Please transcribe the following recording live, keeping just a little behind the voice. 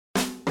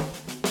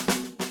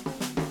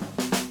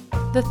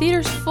The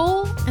theater's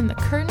full and the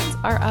curtains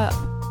are up.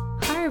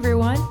 Hi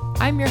everyone,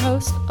 I'm your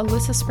host,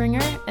 Alyssa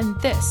Springer, and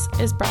this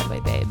is Broadway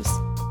Babes.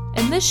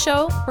 In this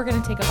show, we're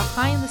going to take a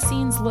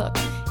behind-the-scenes look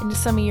into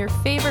some of your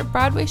favorite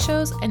Broadway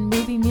shows and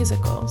movie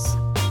musicals.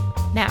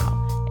 Now,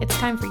 it's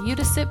time for you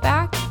to sit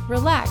back,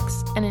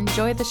 relax, and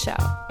enjoy the show.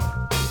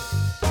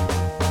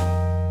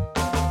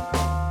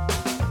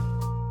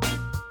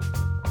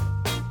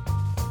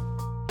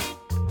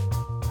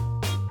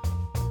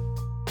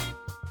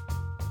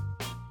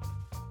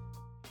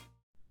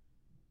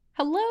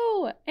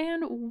 Hello,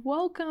 and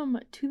welcome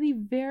to the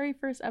very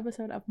first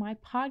episode of my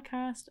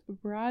podcast,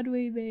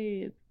 Broadway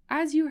Babe.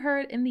 As you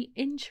heard in the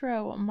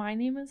intro, my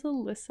name is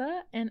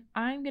Alyssa, and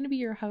I'm going to be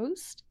your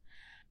host.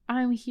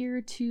 I'm here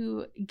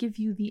to give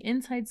you the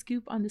inside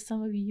scoop onto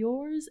some of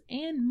yours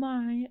and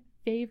my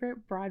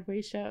favorite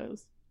Broadway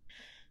shows.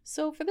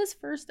 So for this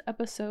first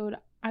episode,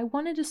 I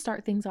wanted to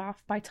start things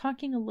off by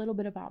talking a little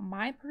bit about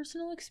my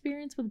personal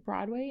experience with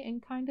Broadway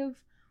and kind of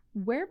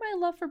where my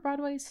love for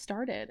Broadway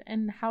started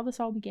and how this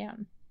all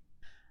began.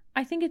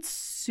 I think it's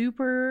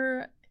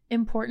super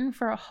important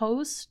for a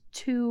host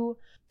to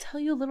tell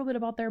you a little bit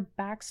about their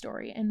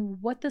backstory and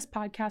what this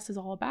podcast is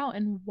all about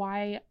and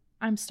why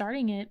I'm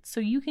starting it, so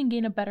you can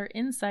gain a better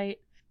insight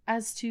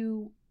as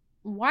to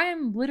why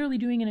I'm literally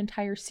doing an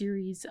entire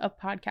series of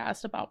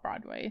podcasts about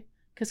Broadway,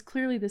 because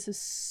clearly this is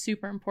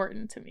super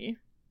important to me.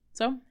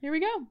 So here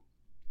we go.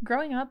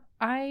 Growing up,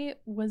 I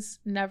was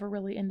never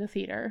really into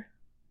theater.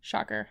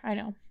 Shocker, I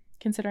know,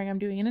 considering I'm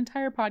doing an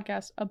entire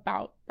podcast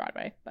about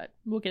Broadway, but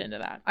we'll get into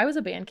that. I was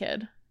a band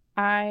kid.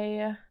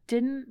 I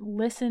didn't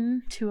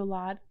listen to a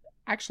lot.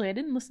 Actually, I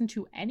didn't listen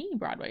to any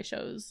Broadway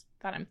shows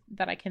that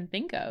I can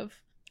think of.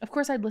 Of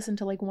course, I'd listen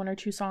to like one or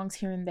two songs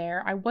here and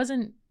there. I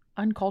wasn't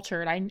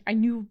uncultured. I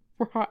knew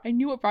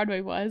what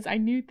Broadway was. I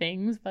knew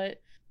things,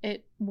 but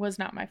it was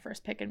not my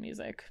first pick in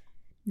music.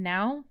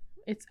 Now,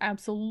 it's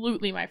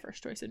absolutely my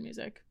first choice in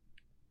music.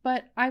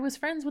 But I was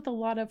friends with a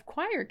lot of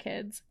choir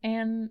kids,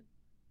 and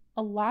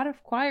a lot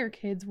of choir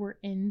kids were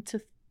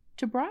into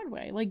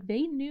Broadway. Like,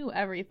 they knew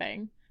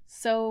everything.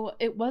 So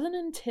it wasn't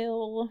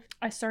until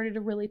I started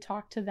to really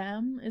talk to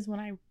them is when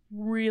I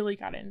really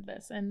got into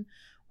this and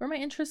where my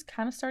interest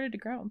kind of started to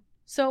grow.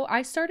 So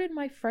I started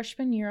my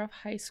freshman year of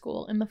high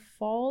school in the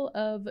fall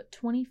of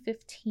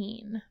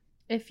 2015.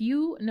 If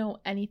you know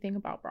anything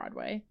about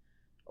Broadway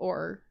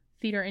or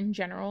theater in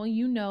general,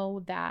 you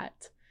know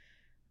that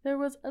there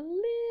was a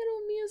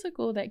little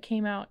musical that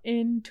came out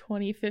in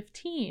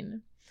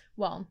 2015.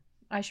 Well,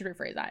 I should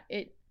rephrase that.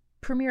 It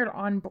premiered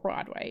on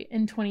Broadway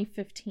in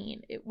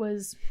 2015. It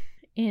was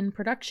in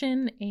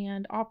production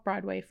and off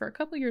Broadway for a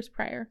couple years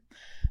prior,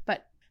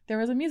 but there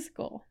was a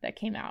musical that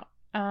came out.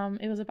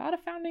 It was about a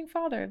founding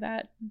father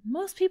that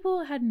most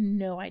people had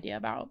no idea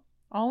about.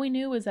 All we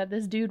knew was that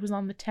this dude was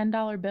on the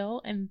 $10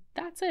 bill, and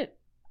that's it.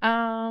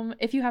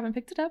 If you haven't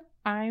picked it up,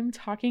 I'm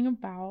talking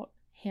about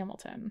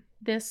Hamilton.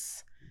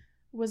 This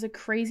was a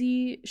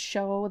crazy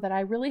show that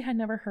I really had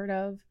never heard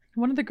of.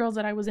 One of the girls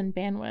that I was in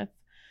band with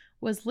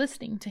was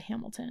listening to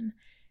Hamilton,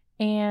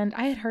 and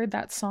I had heard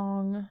that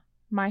song,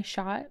 My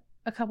Shot,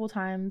 a couple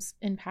times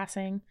in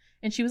passing,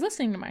 and she was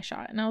listening to My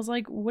Shot, and I was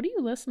like, what are you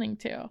listening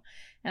to?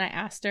 And I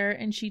asked her,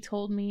 and she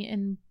told me,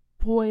 and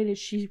boy, did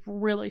she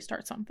really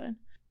start something.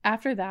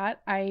 After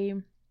that, I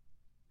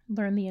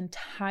learned the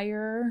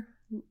entire,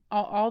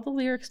 all the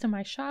lyrics to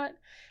My Shot,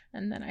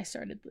 and then I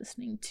started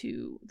listening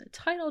to the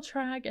title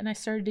track, and I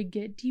started to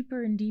get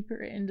deeper and deeper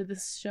into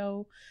this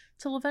show,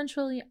 till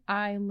eventually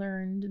I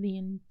learned the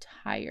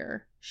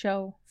entire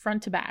show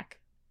front to back.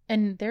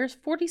 And there's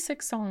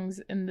 46 songs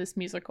in this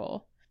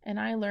musical, and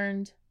I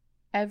learned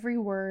every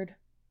word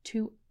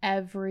to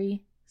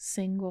every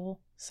single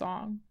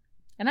song.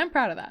 And I'm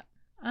proud of that.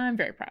 I'm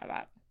very proud of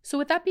that. So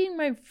with that being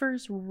my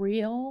first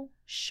real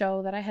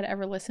show that I had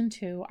ever listened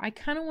to, I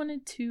kind of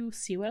wanted to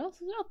see what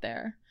else was out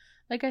there.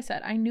 Like I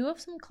said, I knew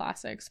of some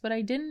classics, but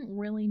I didn't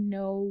really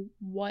know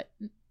what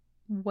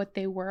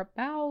they were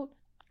about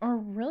or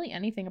really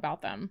anything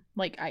about them.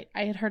 Like I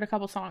had heard a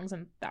couple songs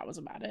and that was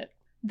about it.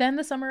 Then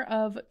the summer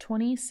of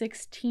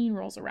 2016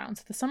 rolls around.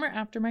 So the summer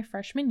after my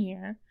freshman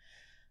year,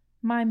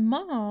 my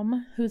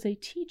mom, who's a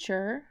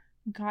teacher,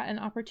 got an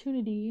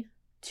opportunity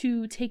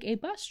to take a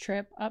bus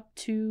trip up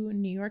to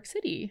New York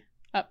City,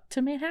 up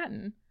to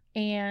Manhattan.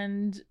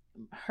 And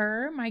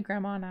my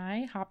grandma and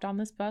I hopped on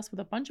this bus with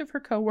a bunch of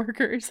her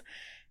coworkers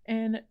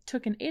and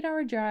took an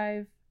 8-hour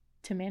drive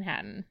to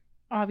Manhattan.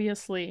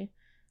 Obviously,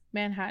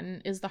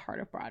 Manhattan is the heart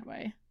of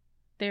Broadway.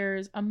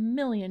 There's a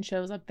million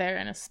shows up there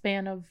in a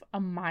span of a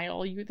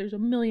mile. There's a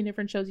million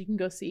different shows you can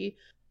go see.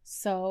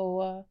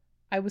 So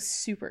I was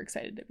super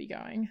excited to be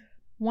going.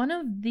 One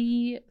of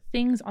the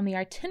things on the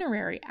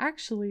itinerary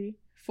actually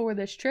for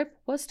this trip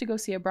was to go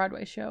see a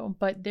Broadway show,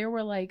 but there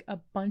were like a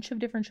bunch of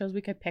different shows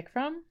we could pick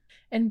from.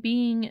 And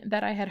being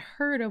that I had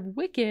heard of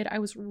Wicked, I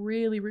was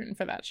really rooting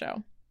for that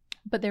show.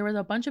 But there was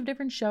a bunch of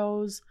different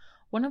shows.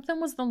 One of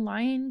them was The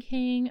Lion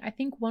King. I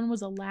think one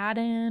was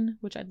Aladdin,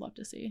 which I'd love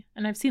to see.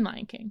 And I've seen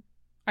Lion King.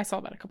 I saw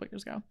that a couple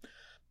years ago.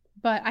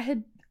 But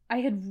I I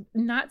had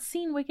not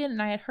seen Wicked,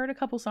 and I had heard a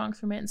couple songs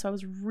from it, and so I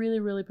was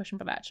really, really pushing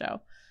for that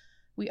show.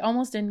 We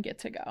almost didn't get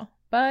to go,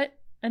 but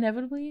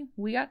inevitably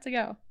we got to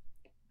go.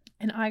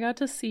 And I got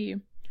to see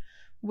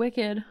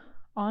Wicked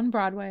on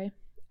Broadway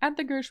at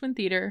the Gershwin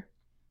Theater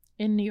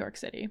in New York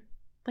City.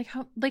 Like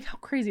how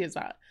crazy is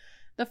that?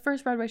 The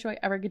first Broadway show I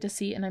ever get to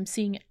see, and I'm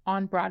seeing it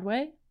on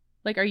Broadway.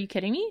 Like, are you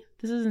kidding me?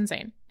 This is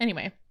insane.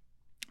 Anyway,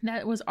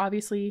 that was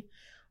obviously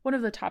one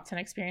of the top 10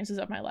 experiences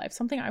of my life,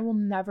 something I will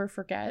never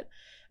forget.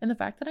 And the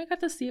fact that I got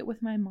to see it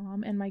with my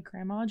mom and my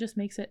grandma just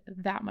makes it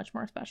that much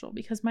more special,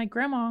 because my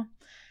grandma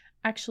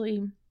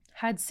actually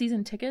had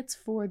season tickets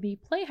for the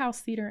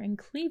Playhouse Theater in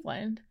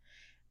Cleveland,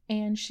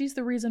 and she's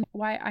the reason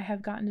why I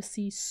have gotten to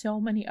see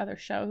so many other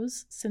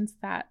shows since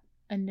that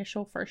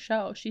initial first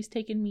show. She's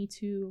taken me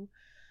to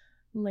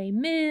Les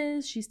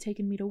Mis, she's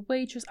taken me to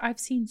Waitress. I've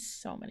seen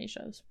so many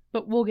shows,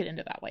 but we'll get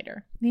into that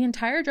later. The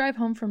entire drive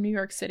home from New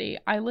York City,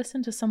 I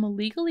listened to some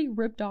illegally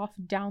ripped off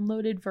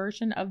downloaded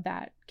version of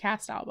that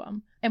Cast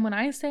album. And when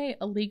I say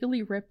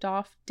illegally ripped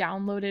off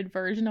downloaded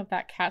version of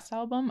that Cast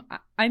album,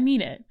 I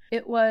mean it.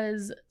 It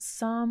was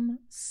some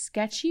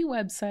sketchy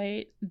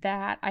website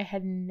that I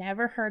had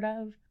never heard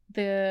of.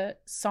 The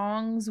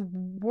songs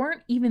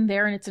weren't even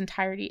there in its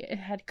entirety. It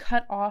had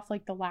cut off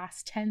like the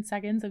last 10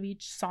 seconds of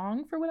each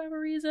song for whatever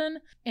reason,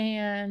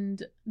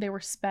 and they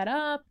were sped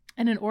up.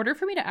 And in order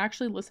for me to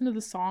actually listen to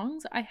the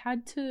songs,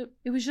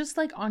 it was just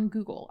like on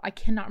Google. I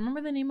cannot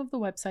remember the name of the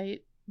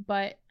website,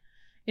 but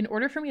in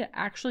order for me to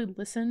actually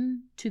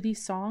listen to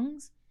these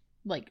songs,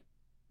 like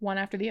one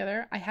after the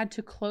other, I had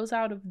to close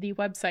out of the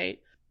website,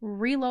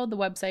 reload the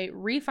website,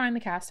 re-find the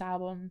Cast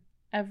album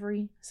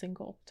every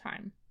single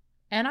time.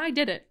 And I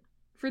did it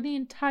for the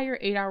entire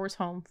 8 hours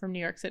home from New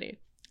York City.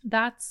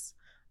 That's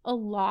a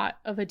lot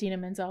of Idina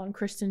Menzel and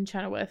Kristen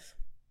Chenoweth.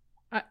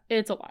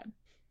 It's a lot.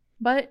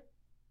 But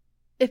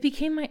it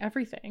became my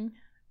everything.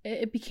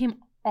 It became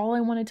all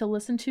I wanted to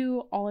listen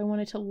to, all I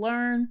wanted to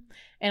learn.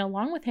 And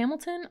along with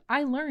Hamilton,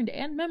 I learned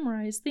and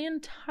memorized the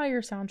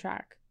entire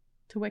soundtrack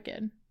to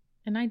Wicked.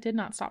 And I did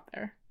not stop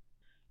there.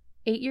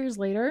 8 years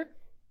later,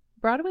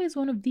 Broadway is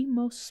one of the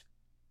most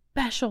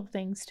special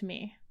things to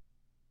me.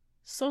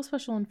 So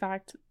special, in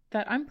fact,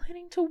 that I'm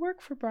planning to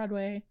work for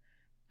Broadway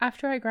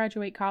after I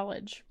graduate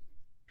college.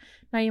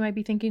 Now you might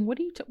be thinking,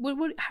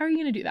 how are you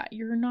going to do that?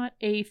 You're not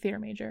a theater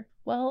major.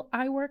 Well,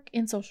 I work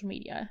in social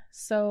media,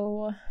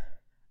 so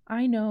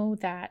I know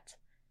that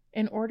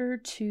in order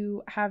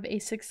to have a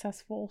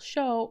successful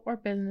show or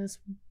business,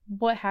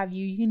 what have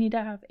you, you need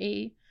to have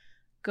a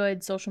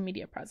good social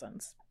media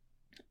presence.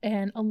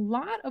 And a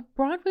lot of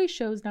Broadway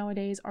shows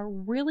nowadays are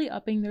really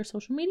upping their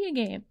social media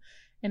game,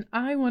 and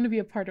I want to be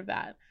a part of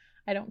that.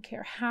 I don't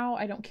care how,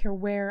 I don't care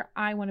where,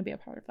 I want to be a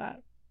part of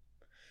that.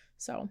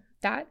 So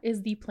that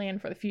is the plan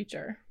for the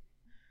future.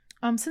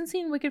 Since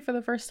seeing Wicked for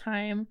the first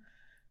time,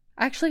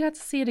 I actually got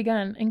to see it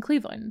again in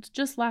Cleveland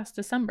just last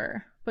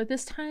December. But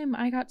this time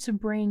I got to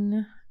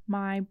bring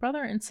my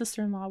brother and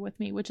sister-in-law with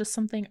me, which is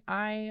something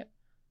I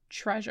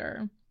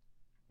treasure.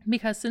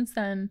 Because since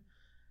then,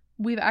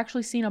 we've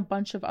actually seen a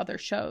bunch of other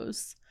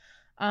shows.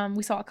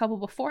 We saw a couple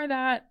before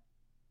that,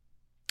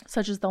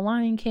 such as The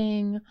Lion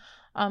King,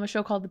 a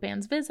show called The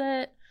Band's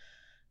Visit,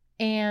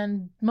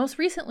 and most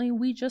recently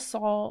we just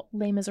saw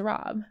Les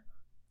Miserables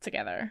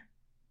together.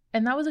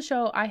 And that was a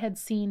show I had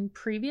seen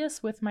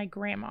previous with my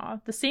grandma,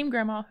 the same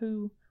grandma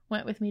who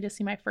went with me to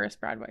see my first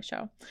Broadway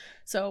show.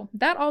 So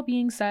that all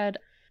being said,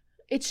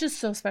 it's just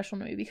so special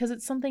to me because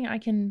it's something I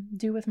can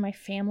do with my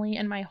family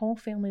and my whole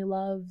family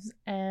loves,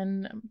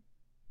 and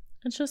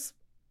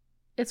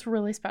it's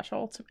really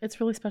special. It's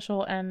really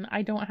special, and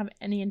I don't have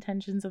any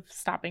intentions of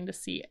stopping to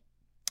see it.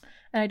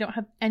 And I don't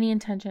have any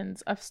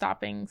intentions of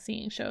stopping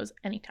seeing shows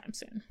anytime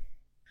soon.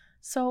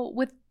 So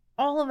with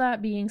all of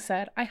that being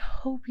said, I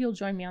hope you'll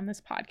join me on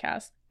this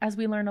podcast as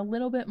we learn a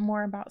little bit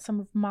more about some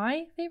of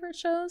my favorite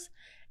shows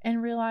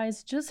and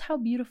realize just how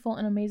beautiful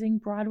and amazing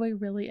Broadway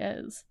really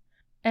is.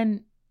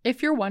 And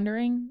if you're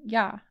wondering,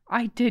 yeah,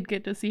 I did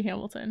get to see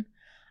Hamilton.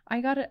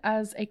 I got it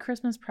as a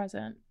Christmas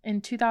present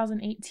in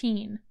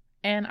 2018,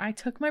 and I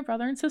took my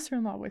brother and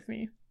sister-in-law with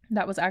me.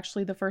 That was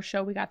actually the first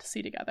show we got to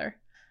see together.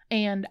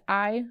 And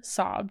I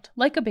sobbed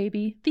like a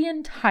baby the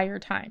entire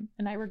time,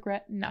 and I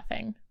regret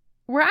nothing.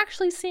 We're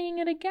actually seeing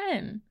it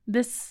again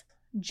this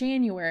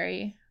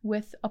January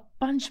with a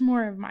bunch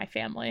more of my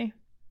family.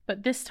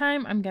 But this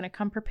time, I'm going to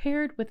come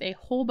prepared with a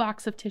whole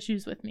box of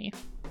tissues with me.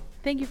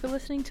 Thank you for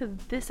listening to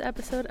this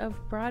episode of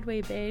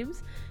Broadway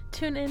Babes.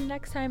 Tune in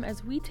next time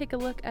as we take a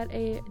look at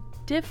a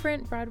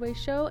different Broadway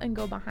show and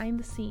go behind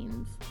the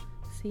scenes.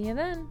 See you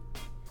then.